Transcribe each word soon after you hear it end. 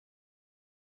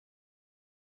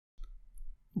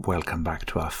Welcome back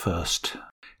to our first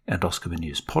Endoscopy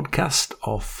News podcast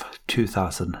of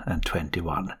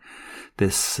 2021.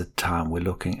 This time we're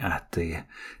looking at the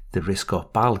risk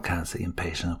of bowel cancer in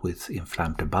patients with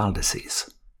inflammatory bowel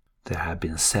disease. There have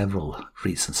been several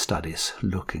recent studies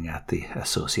looking at the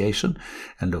association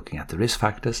and looking at the risk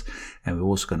factors, and we're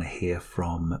also going to hear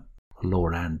from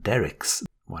Lauranne Derikx,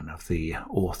 one of the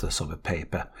authors of a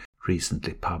paper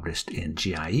recently published in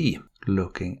GIE,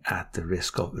 looking at the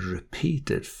risk of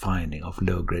repeated finding of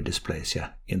low-grade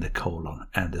dysplasia in the colon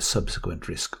and the subsequent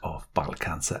risk of bowel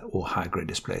cancer or high-grade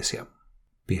dysplasia.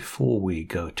 Before we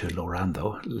go to Lauranne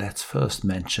though, let's first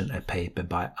mention a paper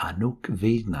by Anouk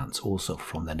Wijnands, also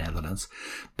from the Netherlands,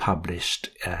 published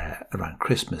around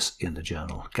Christmas in the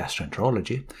journal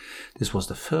Gastroenterology. This was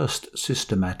the first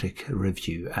systematic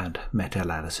review and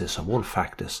meta-analysis of all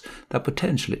factors that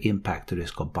potentially impact the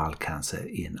risk of bowel cancer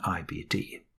in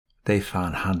IBD. They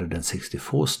found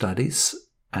 164 studies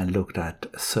and looked at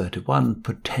 31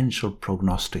 potential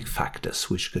prognostic factors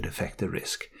which could affect the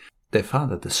risk. They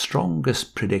found that the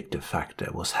strongest predictive factor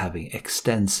was having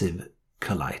extensive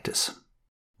colitis.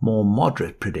 More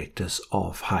moderate predictors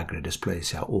of high-grade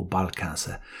dysplasia or bowel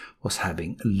cancer was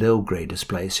having low-grade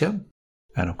dysplasia.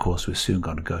 And of course we're soon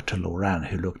going to go to Lauranne,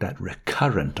 who looked at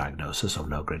recurrent diagnosis of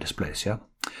low-grade dysplasia.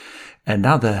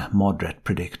 Another moderate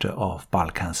predictor of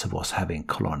bowel cancer was having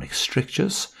colonic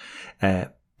strictures,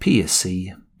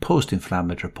 PSC,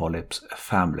 post-inflammatory polyps, a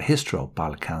family history of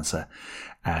bowel cancer,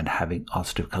 and having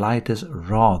ulcerative colitis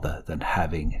rather than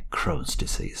having Crohn's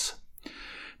disease.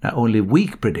 Now, only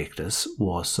weak predictors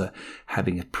was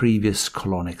having a previous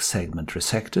colonic segment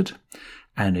resected,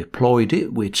 aneuploidy,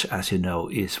 which, as you know,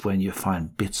 is when you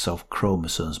find bits of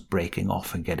chromosomes breaking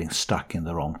off and getting stuck in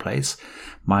the wrong place.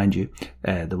 Mind you,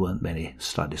 there weren't many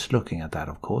studies looking at that,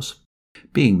 of course.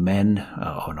 Being men,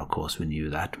 and of course we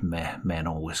knew that men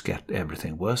always get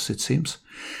everything worse, it seems.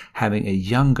 Having a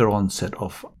younger onset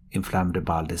of inflammatory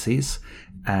bowel disease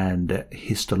and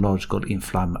histological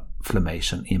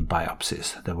inflammation in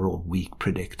biopsies. They were all weak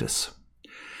predictors.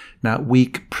 Now,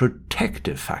 weak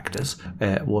protective factors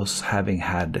was having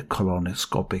had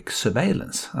colonoscopic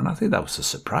surveillance, and I think that was a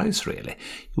surprise, really.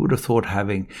 You would have thought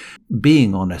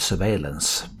being on a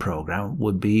surveillance program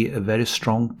would be a very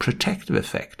strong protective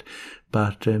effect.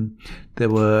 But the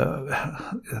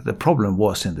problem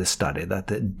was in this study that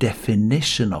the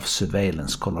definition of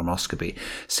surveillance colonoscopy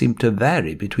seemed to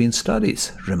vary between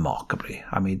studies remarkably.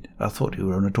 I mean, I thought you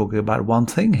were only talking about one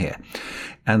thing here.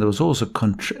 And there was also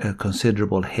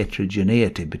considerable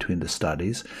heterogeneity between the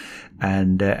studies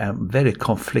and very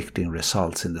conflicting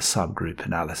results in the subgroup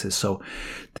analysis. So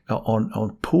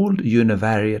on pooled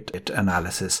univariate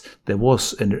analysis, there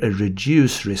was a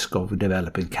reduced risk of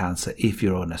developing cancer if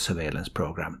you're on a surveillance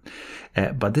program.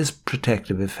 But this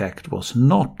protective effect was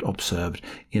not observed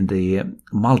in the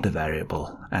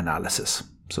multivariable analysis.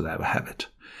 So there we have it.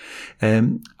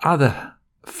 Other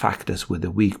factors with a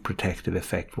weak protective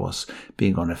effect was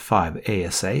being on a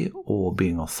 5-ASA or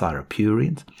being on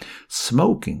thiopurine.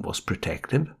 Smoking was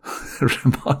protective,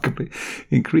 remarkably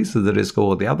increases the risk of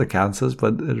all the other cancers,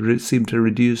 but seemed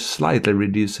to slightly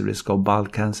reduce the risk of bowel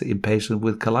cancer in patients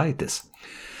with colitis.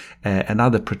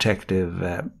 Another protective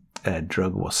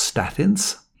drug was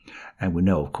statins, and we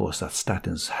know, of course, that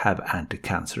statins have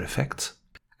anti-cancer effects.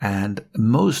 And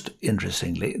most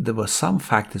interestingly, there were some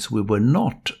factors we were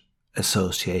not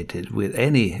associated with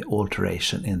any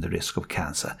alteration in the risk of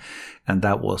cancer, and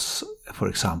that was, for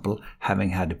example, having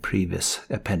had a previous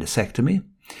appendicectomy,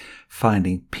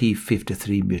 finding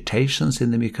p53 mutations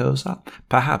in the mucosa,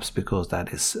 perhaps because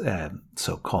that is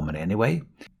so common anyway.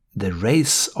 The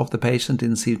race of the patient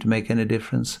didn't seem to make any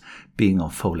difference. Being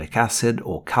on folic acid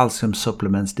or calcium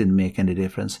supplements didn't make any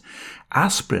difference.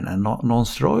 Aspirin and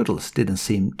non-steroidals didn't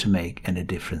seem to make any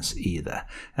difference either.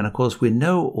 And of course, we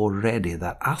know already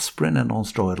that aspirin and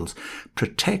non-steroidals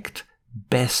protect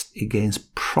best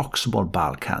against proximal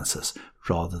bowel cancers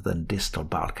rather than distal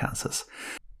bowel cancers.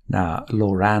 Now,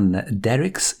 Lauranne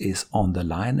Derikx is on the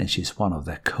line, and she's one of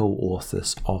the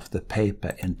co-authors of the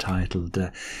paper entitled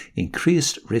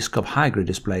Increased Risk of High-Grade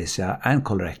Dysplasia and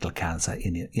Colorectal Cancer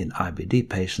in IBD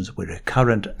Patients with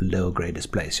Recurrent Low-Grade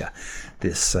Dysplasia.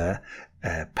 This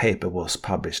paper was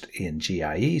published in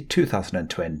GIE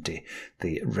 2020.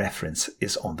 The reference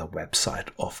is on the website,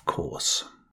 of course.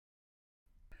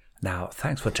 Now,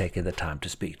 thanks for taking the time to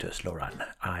speak to us, Lauranne.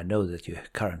 I know that you're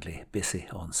currently busy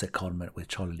on secondment with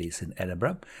Colitis in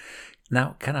Edinburgh.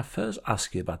 Now, can I first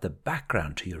ask you about the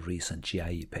background to your recent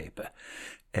GIE paper?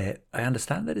 I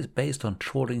understand that it's based on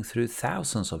trawling through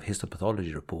thousands of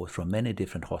histopathology reports from many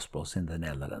different hospitals in the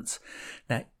Netherlands.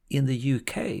 Now, In the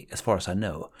UK, as far as I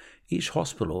know, each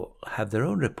hospital have their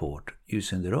own report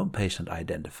using their own patient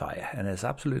identifier, and there's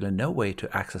absolutely no way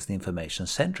to access the information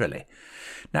centrally.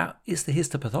 Now, is the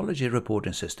histopathology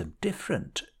reporting system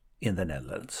different in the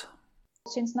Netherlands?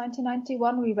 Since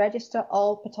 1991, we register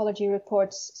all pathology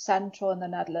reports central in the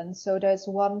Netherlands. So there's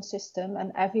one system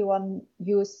and everyone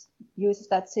uses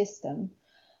that system.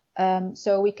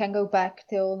 So we can go back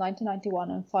till 1991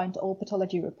 and find all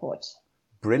pathology reports.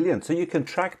 Brilliant. So you can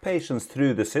track patients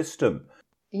through the system?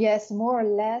 Yes, more or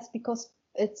less, because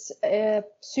it's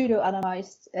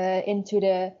pseudo-anonymized into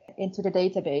the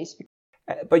database.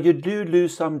 But you do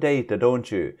lose some data,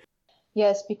 don't you?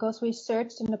 Yes, because we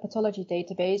searched in the pathology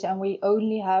database and we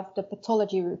only have the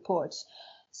pathology reports.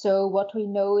 So what we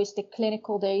know is the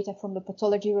clinical data from the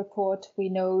pathology report. We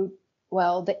know,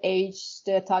 well, the age,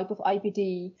 the type of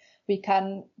IBD. We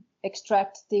can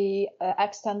extract the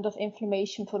extent of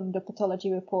inflammation from the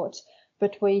pathology reports,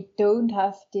 but we don't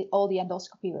have all the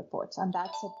endoscopy reports, and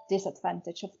that's a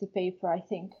disadvantage of the paper, I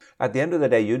think. At the end of the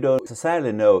day, you don't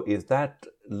necessarily know if that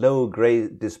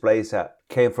low-grade dysplasia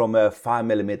came from a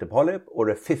 5mm polyp or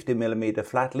a 50mm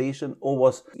flat lesion, or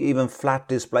was even flat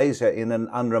dysplasia in an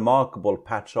unremarkable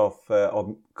patch of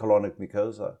colonic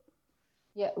mucosa.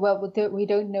 Yeah, well, we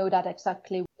don't know that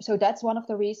exactly. So that's one of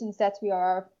the reasons that we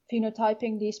are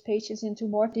phenotyping these patients into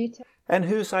more detail. And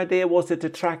whose idea was it to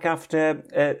track after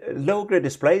low-grade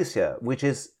dysplasia, which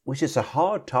is a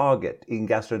hard target in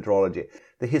gastroenterology?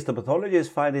 The histopathologists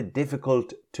find it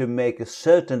difficult to make a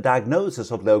certain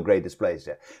diagnosis of low-grade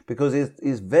dysplasia because it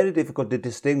is very difficult to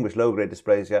distinguish low-grade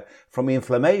dysplasia from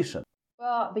inflammation.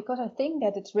 Well, because I think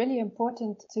that it's really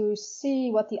important to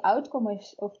see what the outcome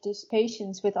is of these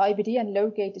patients with IBD and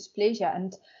low-grade dysplasia.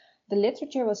 And the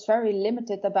literature was very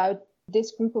limited about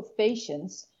this group of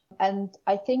patients. And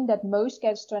I think that most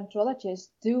gastroenterologists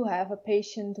do have a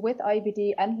patient with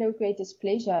IBD and low-grade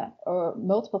dysplasia or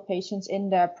multiple patients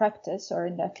in their practice or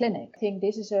in their clinic. I think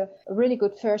this is a really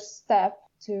good first step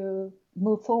to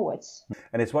move forwards.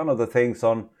 And it's one of the things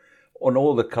on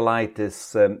all the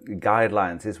colitis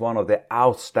guidelines, is one of the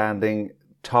outstanding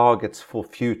targets for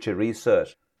future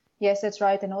research. Yes, that's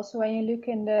right. And also when you look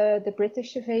in the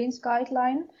British surveillance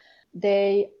guideline,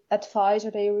 they advise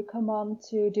or they recommend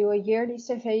to do a yearly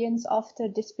surveillance after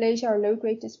dysplasia or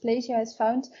low-grade dysplasia is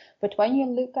found. But when you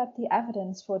look at the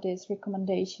evidence for this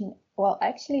recommendation, well,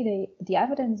 actually the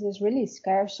evidence is really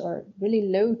scarce or really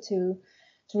low to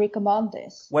recommend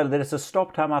this. Well, there is a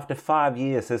stop time after 5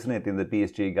 years, isn't it, in the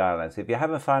BSG guidelines? If you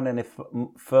haven't found any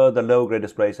further low-grade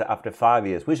dysplasia after 5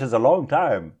 years, which is a long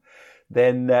time,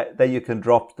 then you can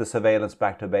drop the surveillance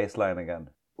back to baseline again.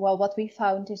 Well, what we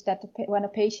found is that when a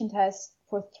patient has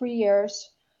for 3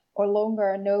 years or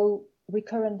longer no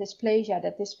recurrent dysplasia,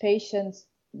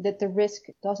 that the risk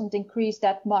doesn't increase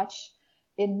that much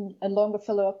in a longer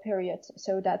follow-up period.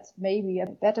 So that maybe a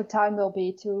better time will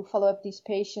be to follow up these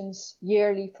patients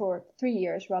yearly for 3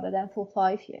 years rather than for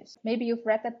 5 years. Maybe you've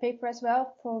read that paper as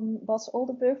well from Bas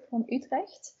Oldenburg from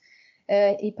Utrecht.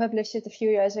 He published it a few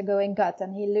years ago in Gut,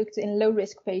 and he looked in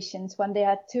low-risk patients when they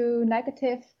had 2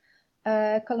 negative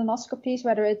colonoscopies,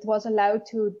 whether it was allowed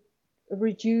to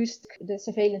reduce the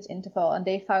surveillance interval, and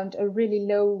they found a really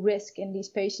low risk in these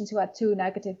patients who had 2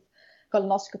 negative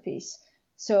colonoscopies.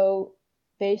 So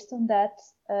based on that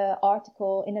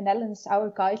article in the Netherlands,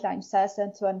 our guideline says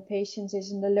that when patients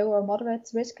is in the low or moderate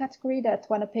risk category, that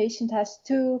when a patient has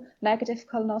 2 negative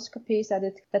colonoscopies,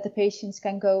 that the patients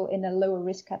can go in a lower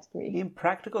risk category. In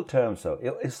practical terms, though,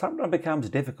 it sometimes becomes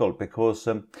difficult because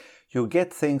you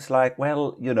get things like,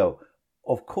 well,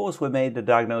 of course we made the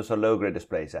diagnosis of low-grade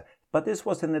dysplasia, but this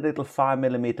was in a little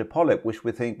 5mm polyp, which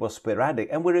we think was sporadic,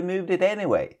 and we removed it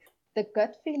anyway. The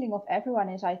gut feeling of everyone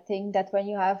is, I think, that when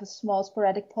you have a small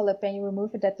sporadic polyp and you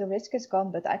remove it, that the risk is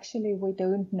gone, but actually we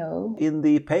don't know. In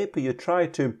the paper, you try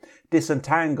to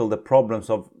disentangle the problems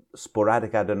of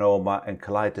sporadic adenoma and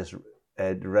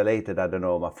colitis-related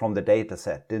adenoma from the data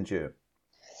set, didn't you?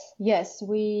 Yes,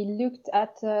 we looked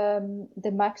at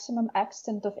the maximum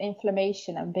extent of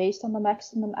inflammation, and based on the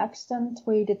maximum extent,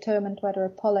 we determined whether a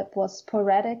polyp was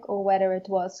sporadic or whether it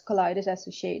was colitis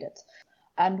associated.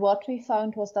 And what we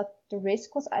found was that the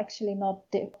risk was actually not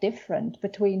different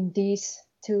between these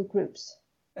 2 groups.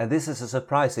 And this is a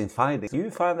surprising finding. Do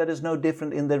you find that there's no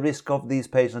difference in the risk of these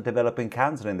patients developing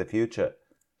cancer in the future?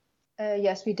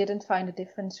 Yes, we didn't find a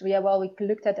difference. We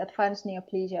looked at advanced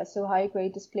neoplasia, so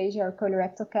high-grade dysplasia or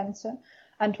colorectal cancer.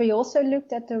 And we also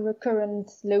looked at the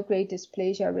recurrent low-grade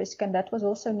dysplasia risk, and that was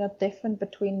also not different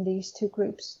between these 2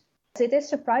 groups. It is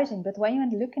surprising, but when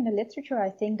you look in the literature, I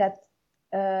think that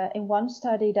in one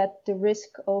study that the risk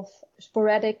of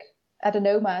sporadic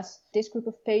adenomas. This group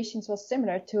of patients was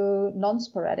similar to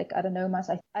non-sporadic adenomas.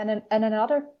 And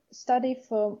another study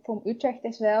from Utrecht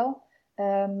as well,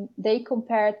 they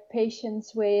compared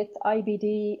patients with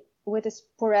IBD with a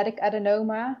sporadic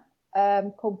adenoma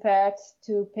compared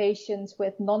to patients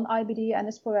with non-IBD and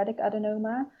a sporadic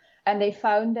adenoma. And they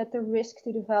found that the risk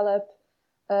to develop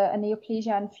a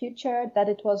neoplasia in future, that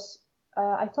it was,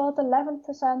 I thought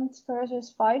 11%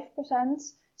 versus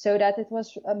 5%, so that it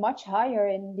was much higher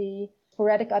in the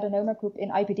sporadic adenoma group in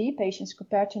IBD patients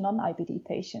compared to non-IBD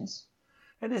patients.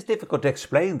 And it's difficult to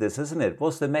explain this, isn't it?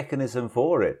 What's the mechanism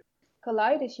for it?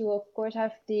 Colitis, you of course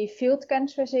have the field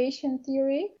cancerization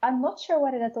theory. I'm not sure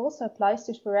whether that also applies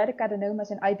to sporadic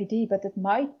adenomas in IBD, but it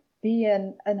might be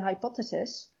an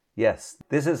hypothesis. Yes,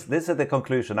 this is the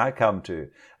conclusion I come to.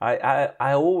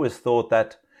 I always thought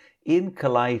that in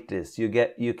colitis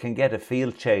you can get a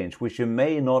field change which you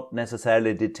may not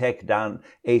necessarily detect down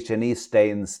H&E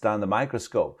stains down the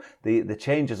microscope. The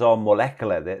changes are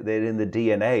molecular, they're in the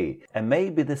DNA, and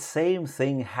maybe the same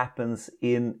thing happens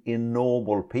in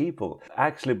normal people.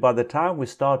 Actually, by the time we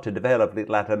start to develop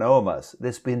little adenomas,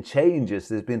 there's been changes,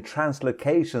 there's been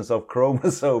translocations of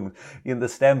chromosomes in the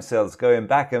stem cells going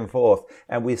back and forth,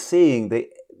 and we're seeing the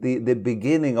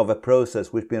beginning of a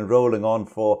process which has been rolling on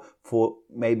for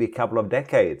maybe a couple of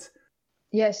decades.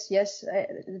 Yes,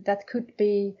 that could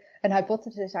be an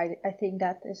hypothesis. I think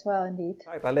that as well, indeed.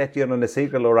 Right, I'll let you in on a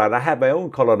secret, Lauranne. I had my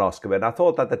own colonoscopy, and I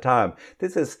thought at the time,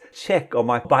 this is check on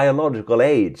my biological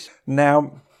age.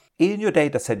 Now, in your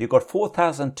data set, you got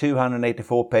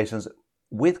 4,284 patients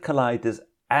with colitis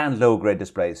and low-grade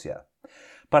dysplasia.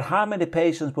 But how many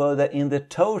patients were there in the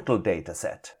total data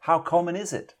set? How common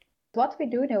is it? What we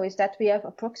do know is that we have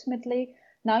approximately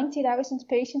 90,000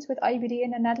 patients with IBD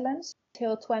in the Netherlands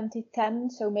till 2010.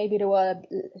 So maybe there were,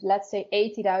 let's say,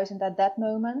 80,000 at that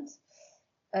moment.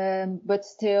 But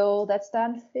still, that's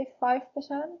then 5%.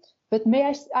 But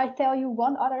may I tell you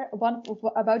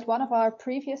about one of our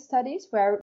previous studies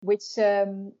which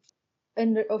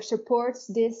supports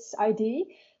this idea,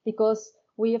 because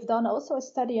we have done also a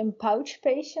study in pouch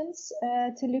patients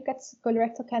to look at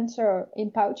colorectal cancer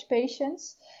in pouch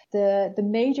patients. The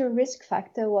major risk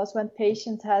factor was when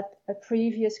patients had a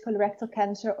previous colorectal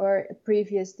cancer or a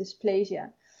previous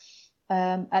dysplasia.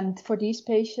 And for these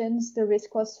patients, the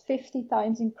risk was 50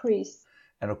 times increased.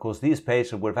 And of course, these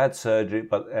patients would have had surgery,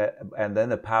 and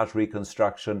then a pouch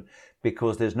reconstruction,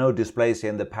 because there's no dysplasia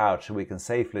in the pouch, so we can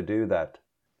safely do that.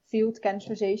 Field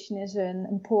cancerization is an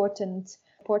important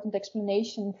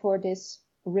explanation for this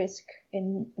risk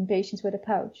in patients with a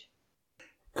pouch.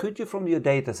 Could you, from your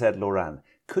data set, Lauranne,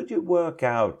 could you work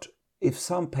out if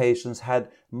some patients had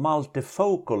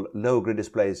multifocal low-grade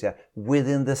dysplasia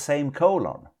within the same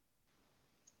colon?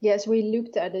 Yes, we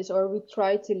looked at this, or we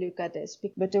tried to look at this,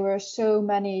 but there were so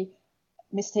many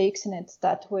mistakes in it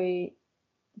that we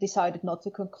decided not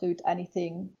to conclude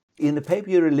anything. In the paper,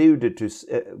 you alluded to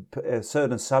a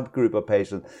certain subgroup of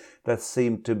patients that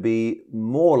seemed to be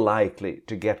more likely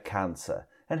to get cancer.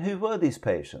 And who were these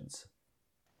patients?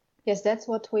 Yes, that's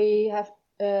what we have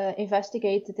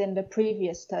investigated in the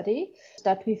previous study.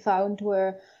 That we found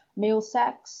were male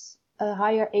sex, a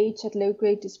higher age at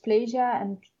low-grade dysplasia,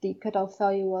 and the cutoff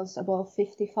value was above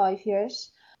 55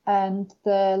 years. And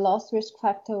the last risk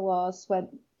factor was when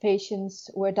patients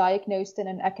were diagnosed in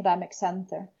an academic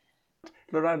center.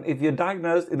 Lauranne, if you're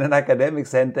diagnosed in an academic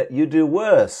center, you do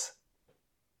worse.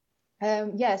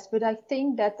 Yes, but I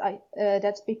think that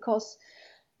that's because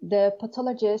the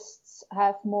pathologists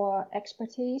have more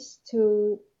expertise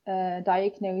to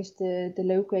diagnose the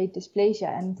low-grade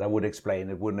dysplasia. And that would explain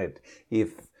it, wouldn't it?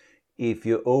 If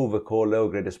you overcall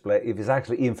low-grade dysplasia, if it's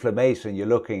actually inflammation you're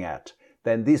looking at,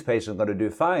 then these patients are going to do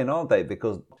fine, aren't they?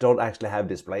 Because they don't actually have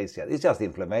dysplasia. It's just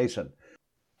inflammation.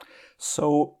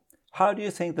 So how do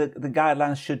you think that the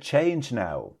guidelines should change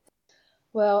now?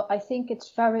 Well, I think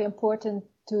it's very important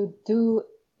to do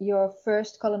your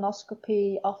first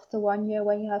colonoscopy after 1 year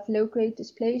when you have low-grade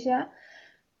dysplasia.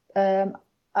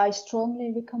 I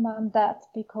strongly recommend that,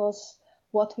 because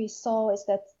what we saw is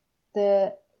that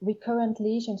the recurrent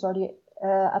lesions or the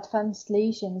advanced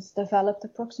lesions developed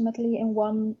approximately in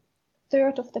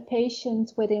 1/3 of the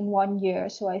patients within 1 year.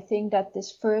 So I think that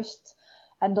this first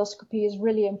endoscopy is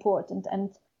really important.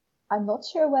 And I'm not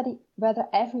sure whether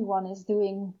everyone is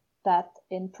doing that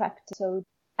in practice.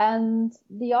 And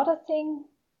the other thing,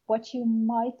 what you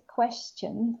might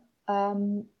question,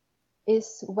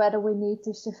 is whether we need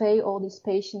to survey all these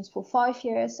patients for 5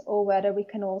 years, or whether we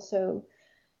can also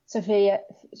survey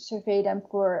them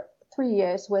for 3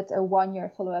 years with a 1 year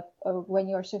follow-up or 1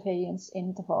 year surveillance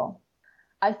interval.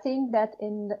 I think that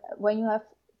when you have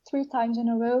 3 times in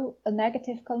a row a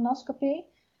negative colonoscopy,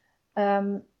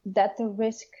 that the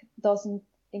risk doesn't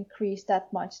increase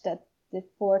that much, that the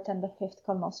 4th and the 5th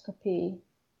colonoscopy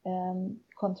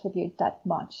contribute that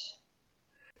much.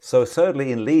 So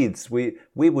certainly in Leeds, we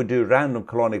would do random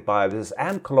colonic biopsies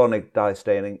and colonic dye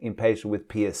staining in patients with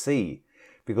PSC,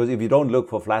 because if you don't look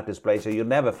for flat dysplasia, you'll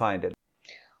never find it.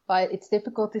 But it's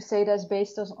difficult to say that's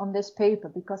based on this paper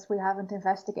because we haven't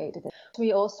investigated it.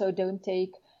 We also don't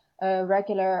take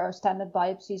regular or standard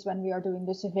biopsies when we are doing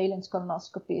the surveillance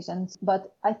colonoscopies.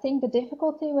 But I think the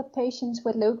difficulty with patients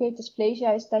with low-grade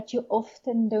dysplasia is that you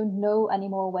often don't know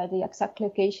anymore where the exact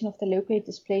location of the low-grade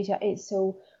dysplasia is.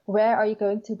 So where are you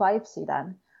going to biopsy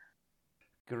then?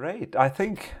 Great. I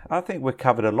think we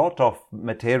covered a lot of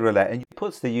material there, and it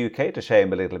puts the UK to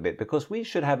shame a little bit, because we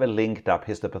should have a linked up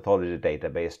histopathology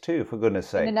database too, for goodness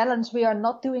sake. In the Netherlands, we are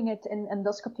not doing it in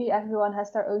endoscopy. Everyone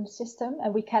has their own system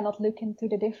and we cannot look into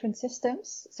the different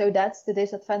systems. So that's the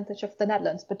disadvantage of the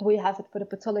Netherlands, but we have it for the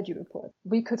pathology report.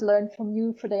 We could learn from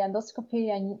you for the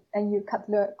endoscopy and you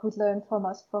could learn from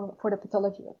us for the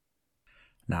pathology report.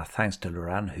 Now, thanks to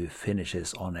Lauranne, who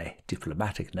finishes on a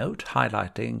diplomatic note,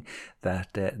 highlighting that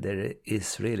there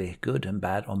is really good and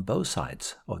bad on both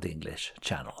sides of the English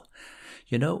Channel.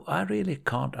 You know, I really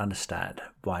can't understand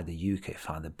why the UK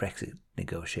found the Brexit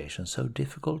negotiations so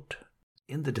difficult.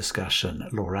 In the discussion,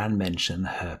 Lauranne mentioned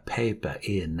her paper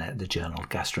in the journal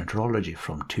Gastroenterology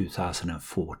from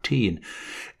 2014,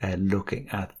 looking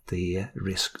at the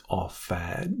risk of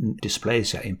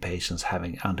dysplasia in patients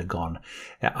having undergone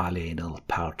ileoanal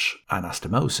pouch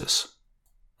anastomosis.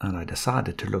 And I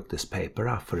decided to look this paper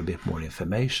up for a bit more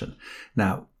information.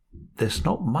 Now, there's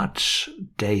not much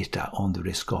data on the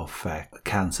risk of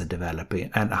cancer developing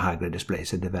and high-grade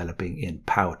dysplasia developing in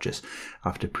pouches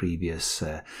after previous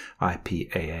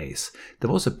IPAAs. There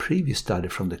was a previous study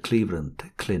from the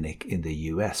Cleveland Clinic in the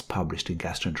US published in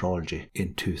Gastroenterology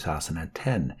in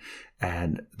 2010,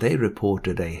 and they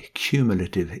reported a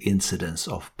cumulative incidence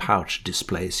of pouch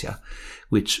dysplasia,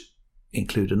 which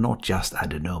included not just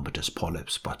adenomatous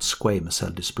polyps, but squamous cell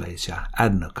dysplasia,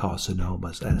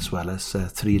 adenocarcinomas, as well as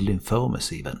 3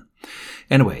 lymphomas even.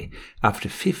 Anyway, after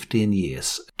 15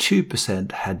 years,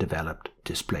 2% had developed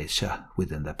dysplasia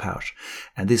within the pouch,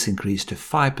 and this increased to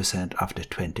 5% after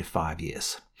 25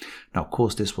 years. Now, of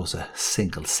course, this was a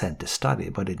single center study,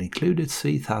 but it included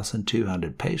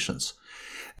 3,200 patients.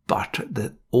 But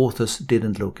the authors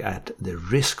didn't look at the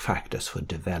risk factors for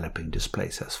developing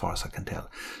dysplasia, as far as I can tell.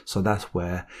 So that's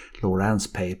where Lauranne's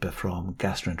paper from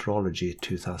Gastroenterology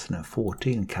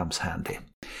 2014 comes handy.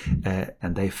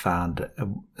 And they found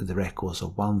the records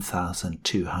of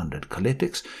 1,200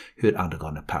 colitis who had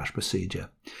undergone a pouch procedure.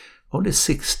 Only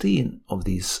 16 of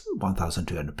these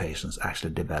 1,200 patients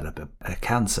actually developed a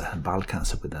cancer, a bowel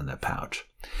cancer within their pouch.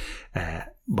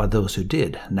 But those who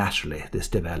did, naturally, this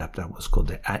developed what's called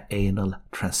the anal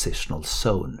transitional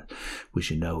zone,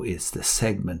 which you know is the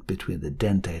segment between the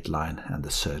dentate line and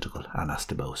the surgical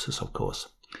anastomosis, of course.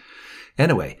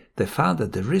 Anyway, they found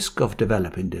that the risk of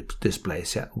developing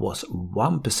dysplasia was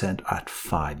 1% at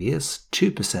 5 years,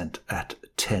 2% at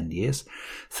 10 years,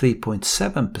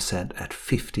 3.7% at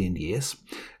 15 years,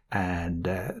 and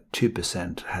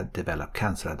 2% had developed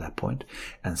cancer at that point,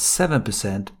 and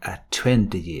 7% at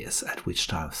 20 years, at which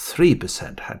time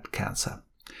 3% had cancer.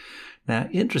 Now,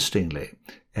 interestingly,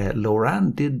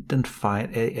 Lauranne didn't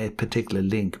find a particular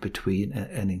link between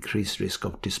an increased risk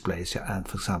of dysplasia and,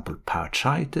 for example,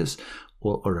 pouchitis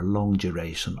or a long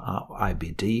duration of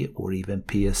IBD or even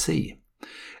PSC.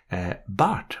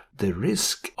 But the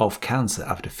risk of cancer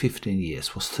after 15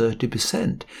 years was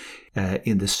 30%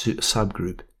 in the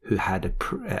subgroup who had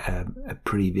a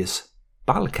previous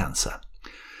bowel cancer.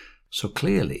 So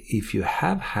clearly, if you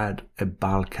have had a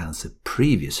bowel cancer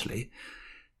previously,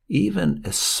 even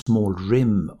a small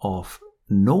rim of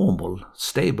normal,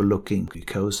 stable-looking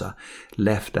mucosa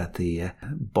left at the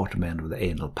bottom end of the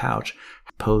anal pouch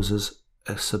poses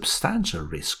a substantial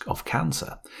risk of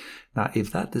cancer. Now,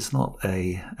 if that is not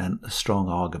a strong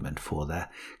argument for the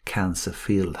cancer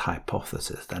field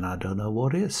hypothesis, then I don't know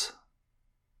what is.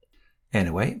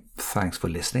 Anyway, thanks for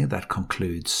listening. That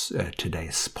concludes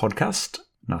today's podcast.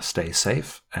 Now stay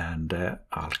safe, and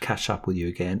I'll catch up with you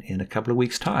again in a couple of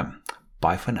weeks' time.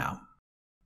 Bye for now.